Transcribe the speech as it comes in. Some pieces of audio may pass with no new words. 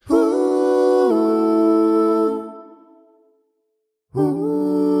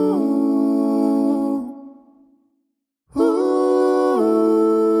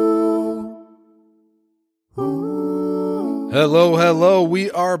Hello, hello.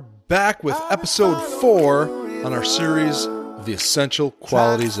 We are back with episode 4 on our series of the essential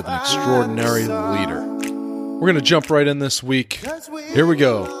qualities of an extraordinary leader. We're going to jump right in this week. Here we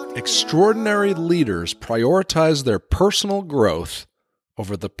go. Extraordinary leaders prioritize their personal growth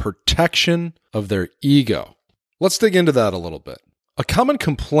over the protection of their ego. Let's dig into that a little bit. A common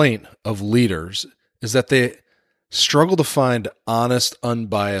complaint of leaders is that they struggle to find honest,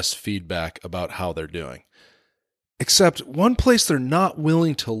 unbiased feedback about how they're doing. Except one place they're not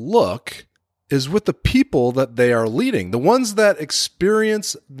willing to look is with the people that they are leading, the ones that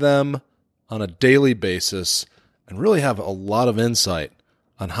experience them on a daily basis and really have a lot of insight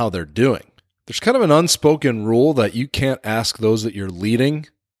on how they're doing. There's kind of an unspoken rule that you can't ask those that you're leading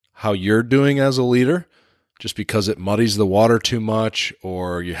how you're doing as a leader just because it muddies the water too much,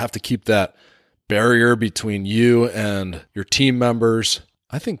 or you have to keep that barrier between you and your team members.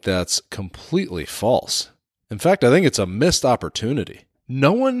 I think that's completely false. In fact, I think it's a missed opportunity.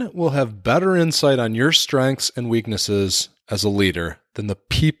 No one will have better insight on your strengths and weaknesses as a leader than the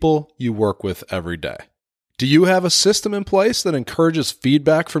people you work with every day. Do you have a system in place that encourages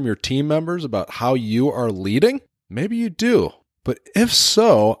feedback from your team members about how you are leading? Maybe you do. But if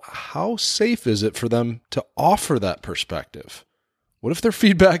so, how safe is it for them to offer that perspective? What if their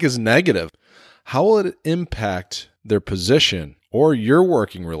feedback is negative? How will it impact their position or your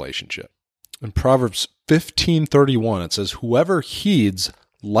working relationship? In Proverbs 15:31, it says, "Whoever heeds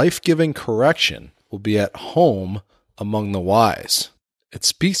life-giving correction will be at home among the wise." It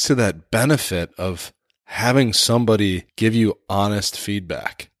speaks to that benefit of having somebody give you honest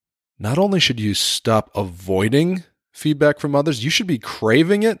feedback. Not only should you stop avoiding feedback from others, you should be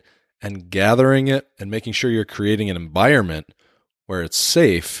craving it and gathering it and making sure you're creating an environment where it's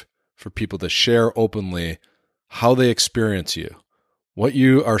safe for people to share openly how they experience you, what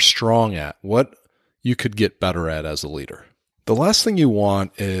you are strong at, what you could get better at as a leader. The last thing you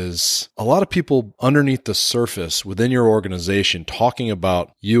want is a lot of people underneath the surface within your organization talking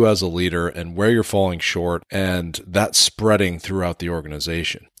about you as a leader and where you're falling short, and that spreading throughout the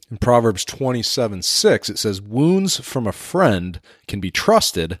organization. In Proverbs 27:6, it says, "Wounds from a friend can be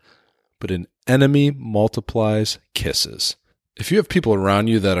trusted, but an enemy multiplies kisses." If you have people around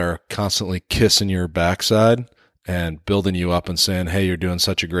you that are constantly kissing your backside and building you up and saying, "Hey, you're doing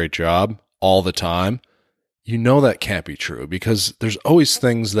such a great job," all the time, you know that can't be true because there's always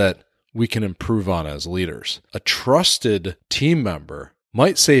things that we can improve on as leaders. A trusted team member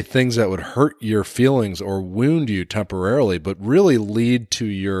might say things that would hurt your feelings or wound you temporarily, but really lead to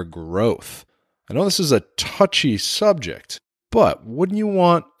your growth. I know this is a touchy subject, but wouldn't you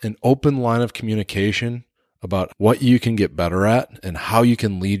want an open line of communication about what you can get better at and how you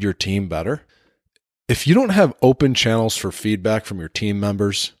can lead your team better? If you don't have open channels for feedback from your team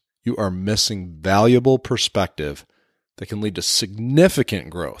members, you are missing valuable perspective that can lead to significant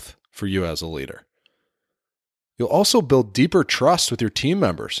growth for you as a leader. You'll also build deeper trust with your team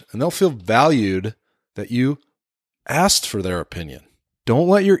members, and they'll feel valued that you asked for their opinion. Don't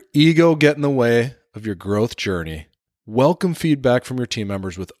let your ego get in the way of your growth journey. Welcome feedback from your team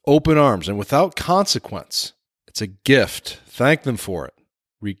members with open arms and without consequence. It's a gift. Thank them for it,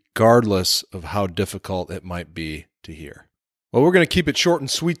 regardless of how difficult it might be to hear. Well, we're going to keep it short and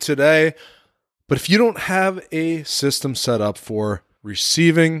sweet today, but if you don't have a system set up for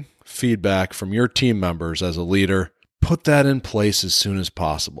receiving feedback from your team members as a leader, put that in place as soon as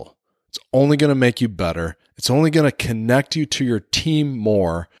possible. It's only going to make you better. It's only going to connect you to your team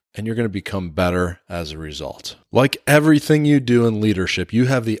more, and you're going to become better as a result. Like everything you do in leadership, you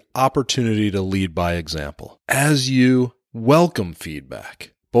have the opportunity to lead by example. As you welcome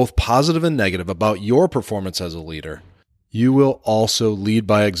feedback, both positive and negative, about your performance as a leader, you will also lead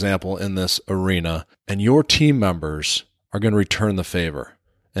by example in this arena, and your team members are going to return the favor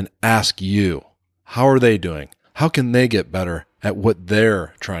and ask you, how are they doing? How can they get better at what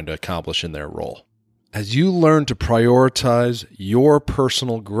they're trying to accomplish in their role? As you learn to prioritize your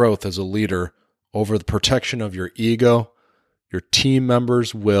personal growth as a leader over the protection of your ego, your team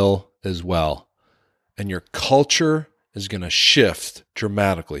members will as well. And your culture is going to shift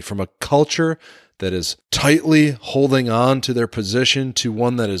dramatically from a culture that is tightly holding on to their position to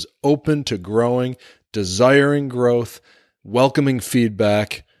one that is open to growing, desiring growth, welcoming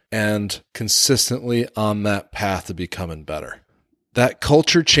feedback, and consistently on that path to becoming better. That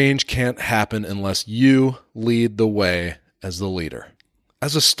culture change can't happen unless you lead the way as the leader.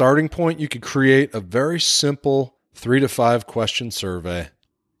 As a starting point, you could create a very simple 3 to 5 question survey.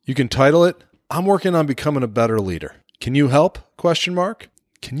 You can title it, "I'm working on becoming a better leader. Can you help?"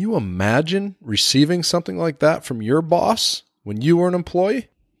 Can you imagine receiving something like that from your boss when you were an employee?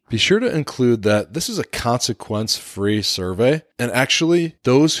 Be sure to include that this is a consequence-free survey, and actually,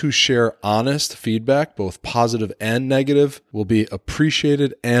 those who share honest feedback, both positive and negative, will be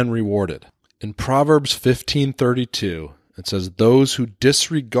appreciated and rewarded. In Proverbs 15:32, it says, "Those who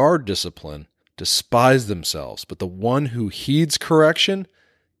disregard discipline despise themselves, but the one who heeds correction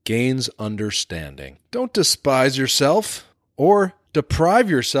gains understanding." Don't despise yourself or deprive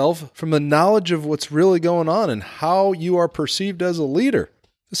yourself from the knowledge of what's really going on and how you are perceived as a leader.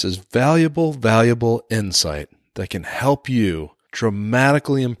 This is valuable, valuable insight that can help you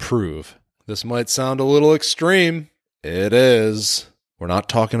dramatically improve. This might sound a little extreme. It is. We're not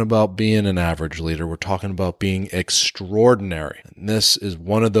talking about being an average leader. We're talking about being extraordinary. And this is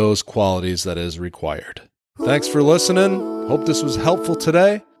one of those qualities that is required. Thanks for listening. Hope this was helpful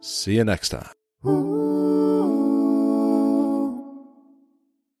today. See you next time.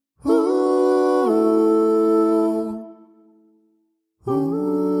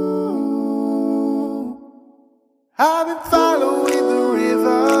 I've been following the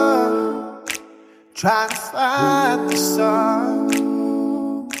river, trying to find the sun,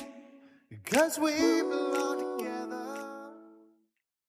 because we belong.